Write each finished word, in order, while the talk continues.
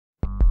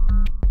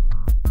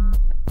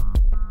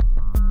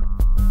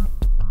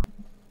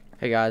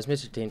Hey guys,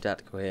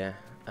 MrTeamTactical here,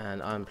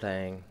 and I'm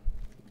playing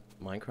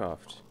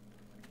Minecraft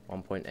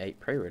 1.8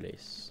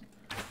 pre-release.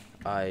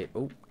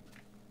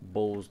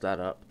 Balls that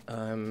up.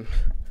 I'm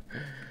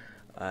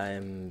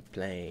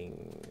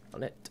playing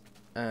on it,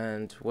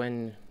 and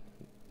when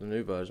the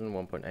new version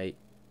 1.8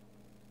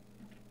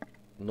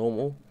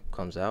 normal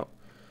comes out,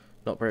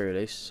 not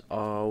pre-release, I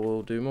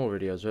will do more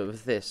videos. But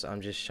with this,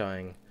 I'm just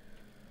showing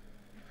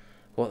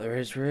what there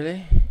is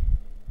really.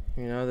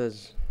 You know,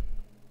 there's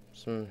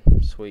some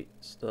sweet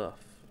stuff,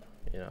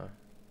 you know.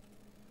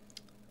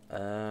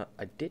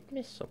 I did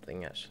miss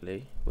something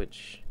actually,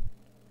 which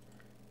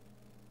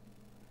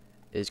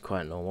is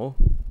quite normal.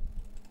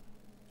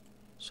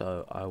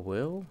 So I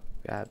will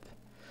grab.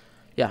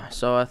 Yeah,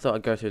 so I thought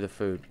I'd go through the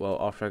food. Well,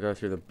 after I go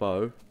through the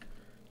bow,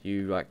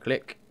 you right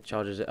click,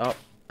 charges it up,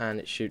 and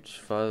it shoots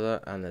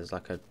further, and there's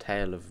like a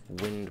tail of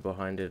wind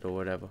behind it or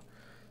whatever.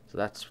 So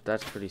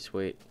that's pretty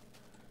sweet.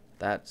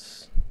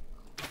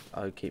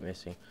 I keep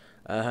missing.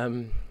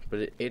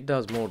 But it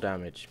does more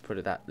damage. Put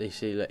it that. You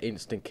see the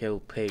instant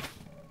kill pig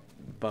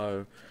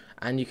bow,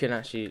 and you can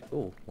actually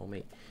more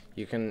meat.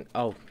 You can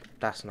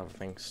that's another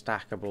thing.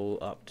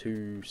 Stackable up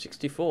to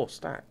 64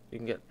 stack. You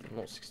can get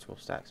not 64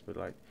 stacks, but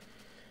like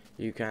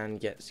you can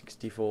get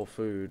 64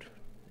 food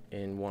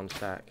in one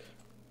stack.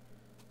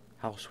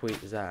 How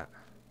sweet is that?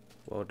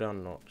 Well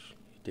done, Notch.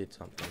 You did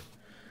something.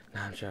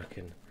 No, I'm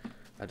joking.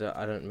 I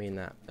don't mean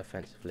that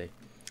offensively.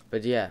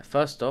 But yeah,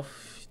 first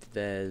off,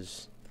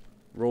 there's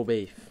raw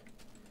beef.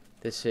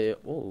 This here,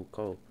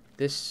 cool.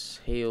 This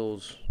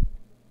heals.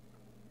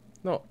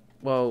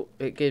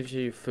 It gives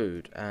you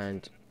food,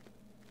 and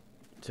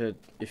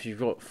if you've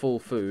got full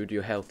food,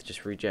 your health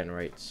just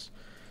regenerates.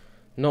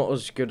 Not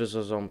as good as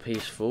us on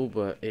peaceful,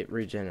 but it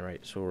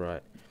regenerates all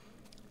right.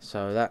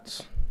 So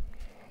that's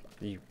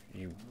you.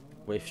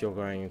 If you're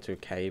going into a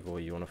cave or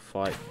you want to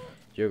fight,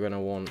 you're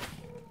gonna want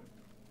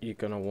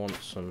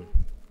some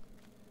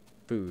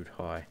food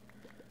high,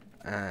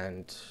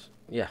 and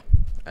yeah,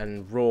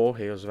 and raw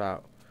heals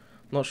about,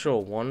 not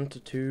sure, 1 to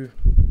 2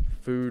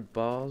 food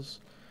bars,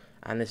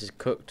 and this is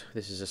cooked.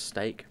 This is a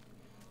steak.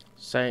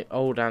 Same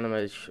old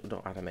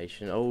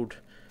old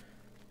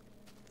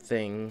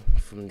thing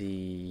from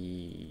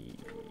the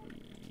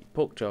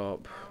pork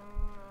chop,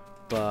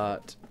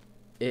 but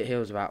it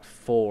heals about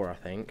 4, I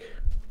think.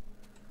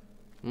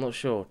 I'm not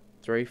sure,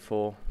 3,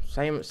 4.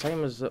 Same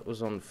as it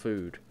was on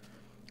food,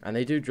 and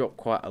they do drop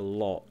quite a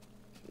lot,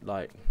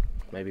 like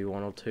maybe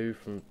 1 or 2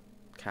 from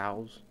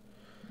cows.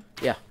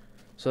 Yeah,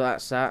 so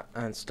that's that,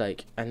 and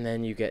steak, and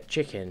then you get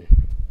chicken.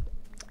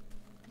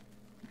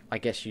 I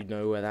guess you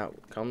know where that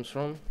comes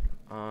from,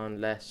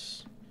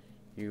 unless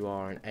you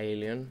are an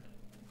alien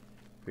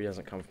who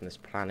doesn't come from this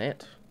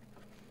planet,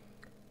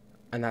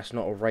 and that's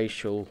not a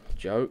racial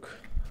joke.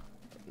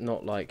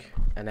 Not like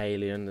an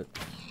alien that,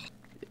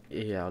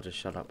 yeah, I'll just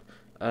shut up.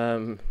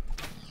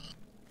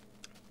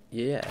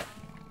 Yeah.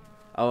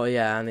 Oh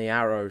yeah, and the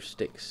arrow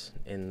sticks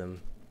in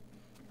them.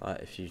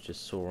 Like if you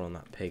just saw on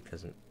that pig,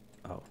 there's an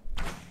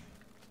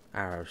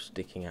arrow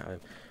sticking out of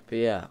him. But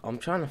yeah, I'm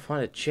trying to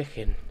find a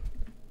chicken.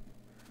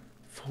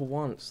 For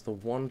once, the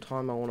one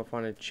time I want to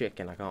find a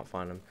chicken, I can't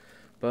find them.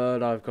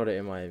 But I've got it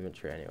in my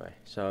inventory anyway.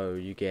 So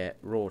you get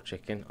raw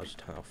chicken. I'll just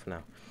turn it off for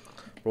now.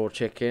 Raw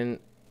chicken,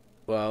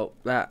 well,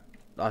 that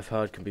I've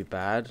heard can be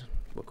bad,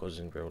 because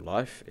in real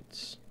life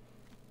it's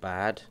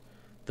bad.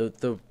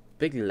 The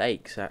big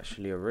lakes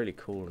actually are really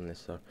cool in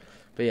this though.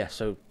 But yeah,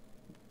 so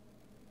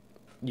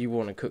you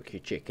want to cook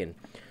your chicken,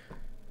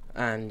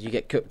 and you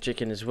get cooked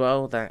chicken as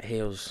well. That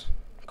heals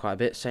quite a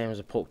bit, same as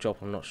a pork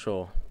chop. I'm not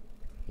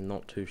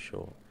too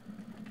sure.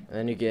 And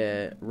then you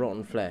get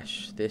rotten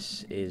flesh.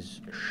 This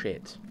is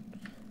shit.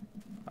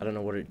 I don't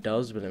know what it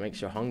does, but it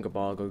makes your hunger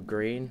bar go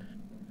green,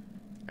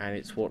 and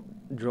it's what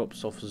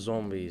drops off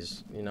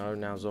zombies. You know,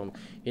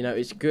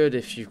 it's good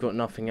if you've got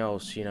nothing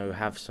else. You know,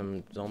 have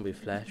some zombie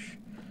flesh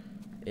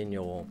in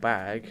your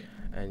bag,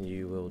 and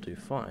you will do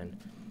fine.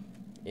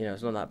 You know,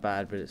 it's not that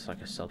bad, but it's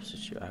like a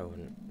substitute. I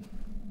wouldn't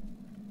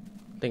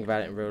think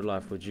about it in real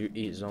life. Would you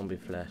eat zombie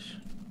flesh?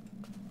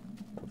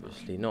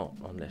 Obviously not,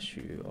 unless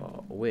you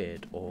are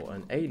weird or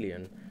an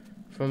alien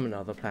from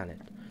another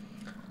planet.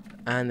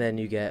 And then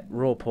you get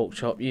raw pork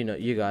chop. You know,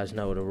 you guys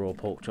know what a raw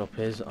pork chop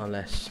is,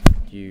 unless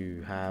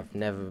you have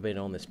never been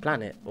on this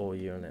planet or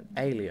you're an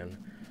alien.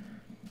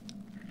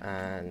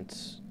 And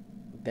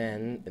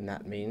then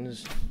that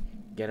means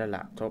get a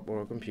laptop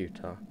or a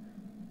computer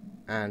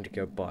and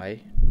go buy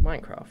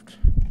Minecraft.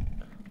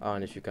 Oh,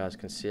 and if you guys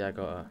can see, I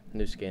got a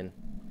new skin.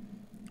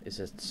 It's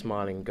a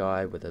smiling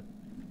guy with a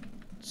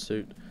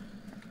suit.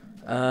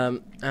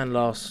 And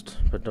last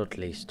but not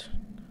least,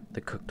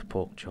 the cooked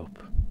pork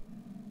chop,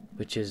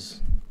 which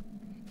is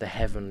the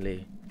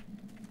heavenly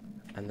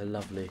and the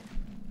lovely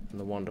and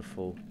the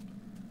wonderful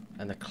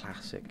and the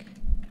classic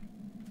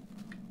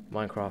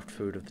Minecraft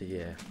food of the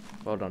year.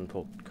 Well done,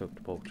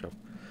 cooked pork chop.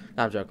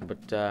 No, I'm joking,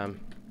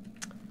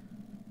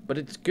 but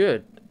it's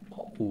good.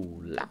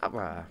 Ooh,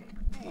 lava.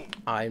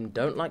 I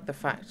don't like the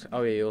fact.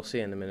 Oh yeah, you'll see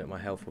in a minute my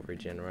health will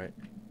regenerate.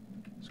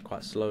 It's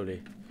quite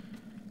slowly.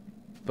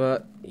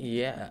 But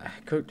yeah,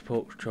 cooked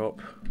pork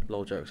chop.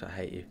 Lol jokes, I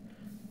hate you.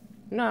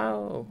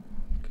 No,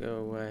 go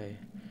away.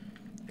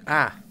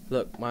 Ah,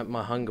 look,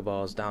 my hunger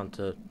bar's down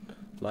to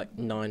like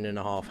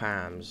 9.5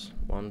 hams.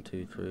 1,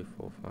 2, 3,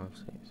 4, 5,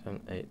 6,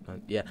 7, 8,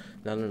 9. Yeah,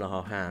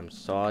 9.5 hams.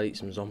 So I'll eat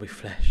some zombie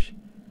flesh.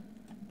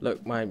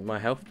 Look, my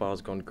health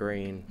bar's gone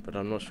green, but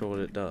I'm not sure what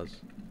it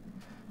does.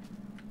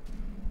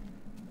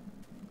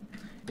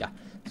 Yeah,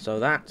 so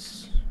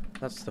that's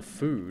the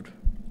food.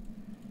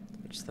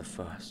 It's the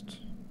first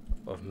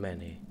of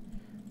many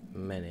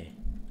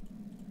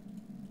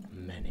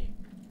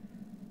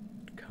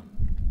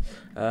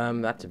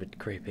come. That's a bit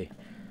creepy.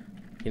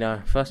 You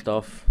know,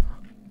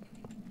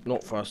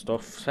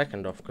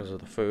 second off, because of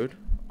the food.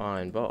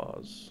 Iron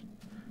bars.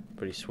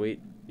 Pretty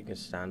sweet. You can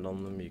stand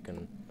on them, you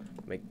can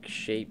make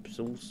shapes,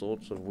 all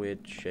sorts of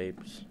weird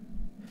shapes.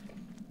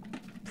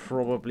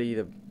 Probably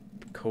the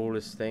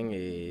coolest thing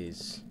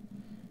is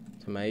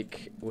to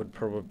make would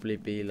probably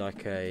be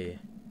like a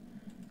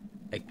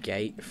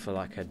gate for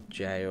like a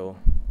jail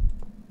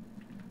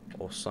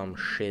or some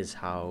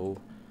shizhole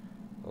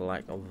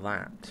like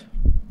that.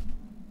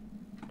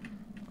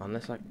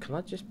 Unless can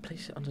I just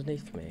place it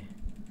underneath me?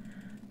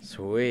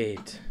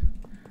 Sweet.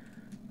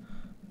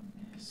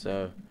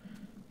 So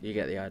you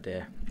get the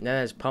idea. Now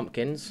there's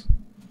pumpkins,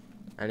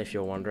 and if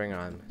you're wondering,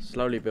 I'm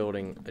slowly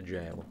building a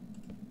jail.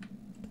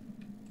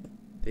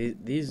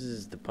 These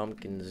is the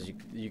pumpkins.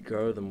 You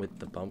grow them with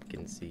the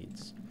pumpkin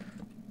seeds,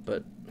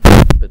 but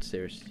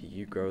seriously,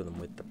 you grow them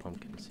with the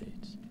pumpkin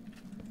seeds.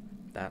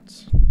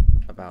 That's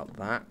about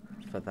that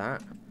for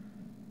that.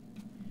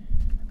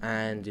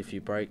 And if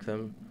you break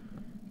them,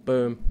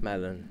 boom,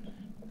 melon.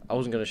 I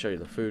wasn't gonna show you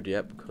the food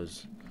yet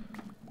because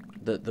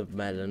the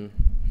melon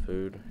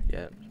food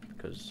yet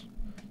because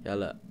yeah,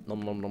 look,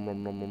 nom nom nom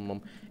nom nom nom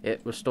nom.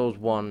 It restores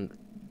 1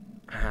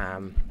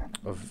 ham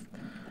of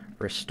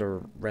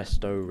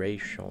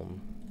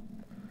restoration.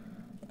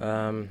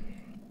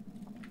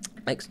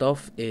 Next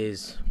off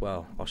is,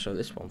 well, I'll show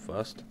this one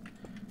first.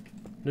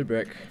 New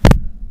brick.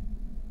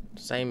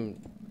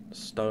 Same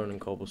stone and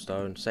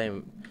cobblestone,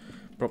 same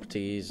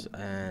properties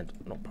and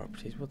not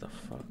properties, what the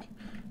fuck?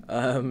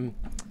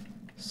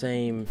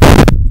 Same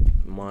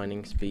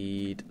mining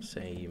speed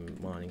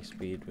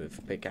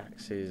with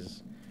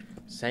pickaxes,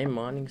 same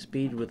mining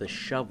speed with a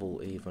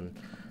shovel even,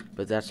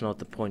 but that's not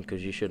the point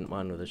because you shouldn't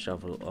mine with a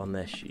shovel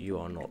unless you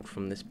are not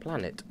from this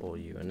planet or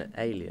you're an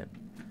alien.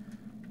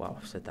 Wow,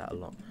 I've said that a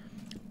lot.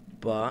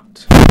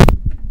 But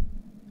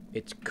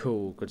it's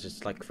cool because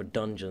it's like for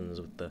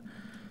dungeons with the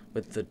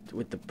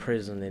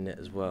prison in it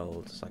as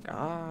well. It's like,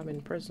 I'm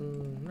in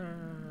prison.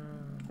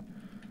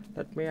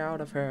 Let me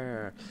out of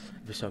here.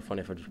 It'd be so funny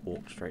if I just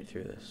walked straight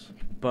through this.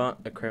 But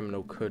a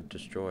criminal could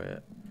destroy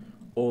it,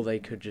 or they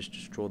could just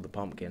destroy the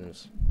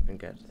pumpkins and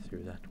get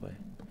through that way.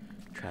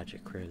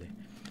 Tragic, really.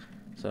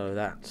 So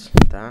that's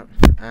that,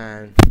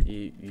 and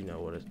you know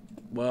what it.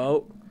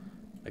 Well,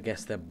 I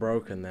guess they're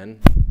broken then.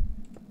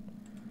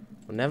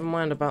 Well, never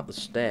mind about the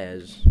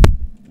stairs.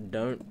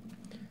 Don't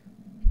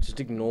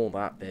just ignore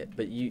that bit.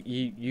 But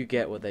you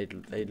get what they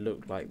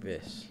look like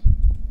this.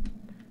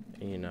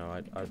 You know,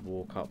 I'd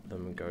walk up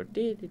them and go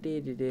dee dee dee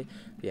dee dee.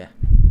 Yeah,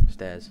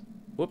 stairs.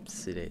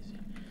 Whoops, it is.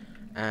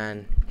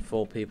 And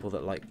for people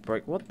that like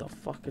brick, what the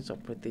fuck is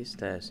up with these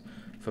stairs?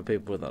 For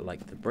people that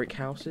like the brick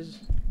houses,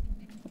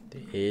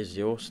 here's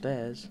your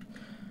stairs.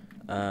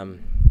 The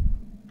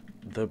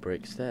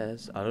brick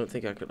stairs. I don't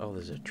think I could. Oh,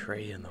 there's a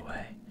tree in the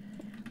way.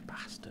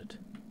 Bastard.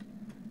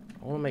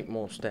 I want to make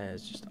more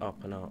stairs, just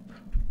up and up.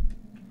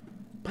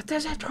 But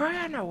there's a tree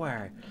in the way.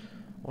 I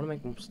want to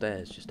make more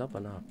stairs, just up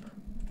and up.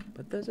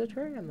 But there's a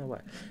tree in the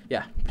way.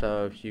 Yeah,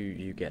 so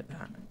you get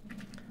that.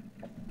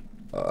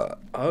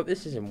 I hope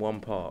this is in one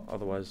part,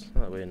 otherwise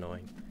that'll be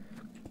annoying.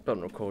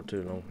 Don't record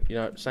too long. You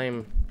know,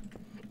 same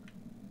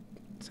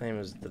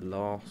as the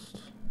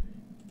last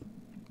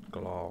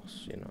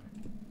glass, you know.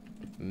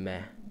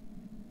 Meh.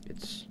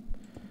 It's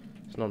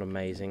not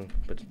amazing,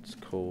 but it's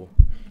cool.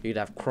 You'd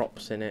have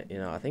crops in it, you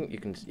know. I think you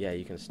can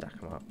stack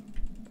them up.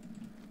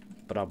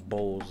 But I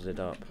ballsed it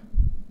up.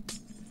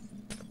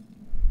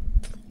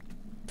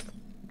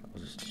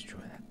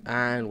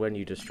 And when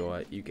you destroy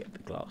it, you get the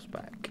glass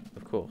back,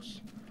 of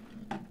course.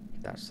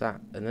 That's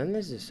that. And then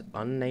there's this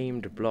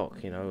unnamed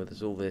block, you know,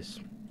 there's all this,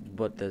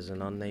 but there's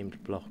an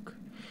unnamed block.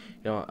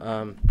 You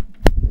know,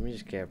 let me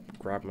just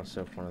grab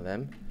myself one of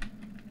them.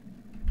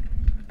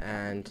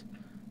 And,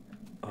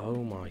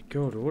 oh my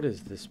god, what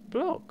is this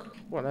block?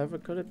 Whatever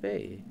could it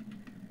be?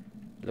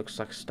 It looks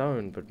like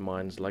stone, but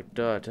mine's like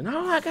dirt. And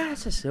oh my god,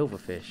 it's a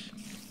silverfish.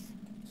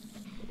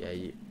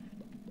 Yeah,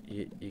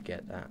 you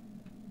get that.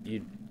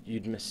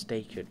 You'd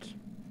mistake it.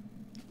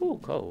 Oh,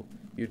 cool.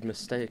 You'd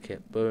mistake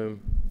it. Boom.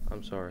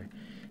 I'm sorry.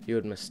 You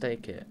would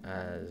mistake it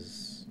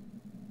as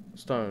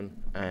stone,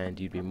 and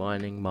you'd be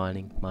mining.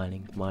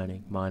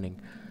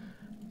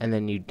 And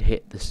then you'd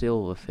hit the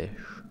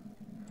silverfish.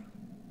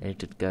 And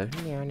it'd go,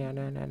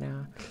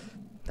 no.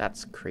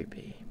 That's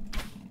creepy.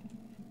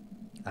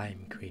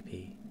 I'm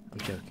creepy. I'm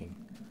joking.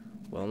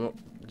 Well, I'm not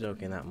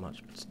joking that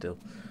much, but still.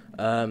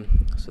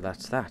 So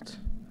that's that.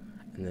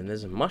 And then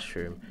there's a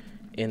mushroom.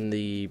 In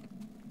the...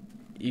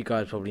 You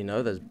guys probably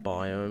know there's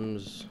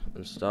biomes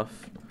and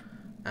stuff.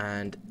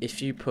 And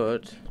if you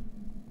put...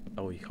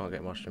 Oh, you can't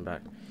get mushroom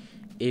back.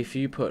 If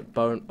you put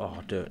bone... Oh,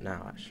 I'll do it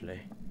now,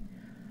 actually.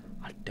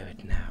 I'll do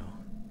it now.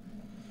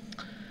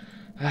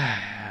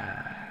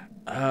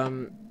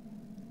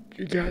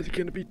 You guys are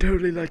gonna be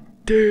totally like,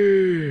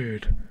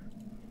 dude.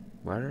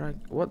 Why did I...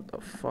 What the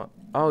fuck?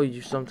 Oh,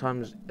 you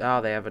sometimes...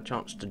 Oh, they have a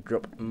chance to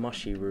drop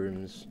mushy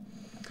rooms.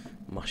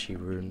 Mushy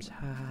rooms.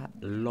 Ha,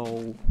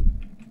 lol.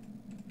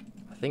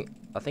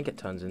 I think it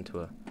turns into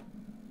a...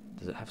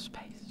 Does it have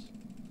space?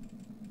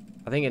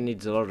 I think it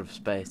needs a lot of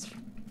space.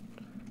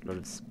 A lot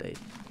of space.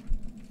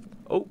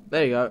 Oh,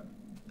 there you go.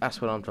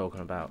 That's what I'm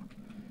talking about.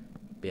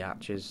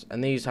 Biatches.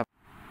 And these have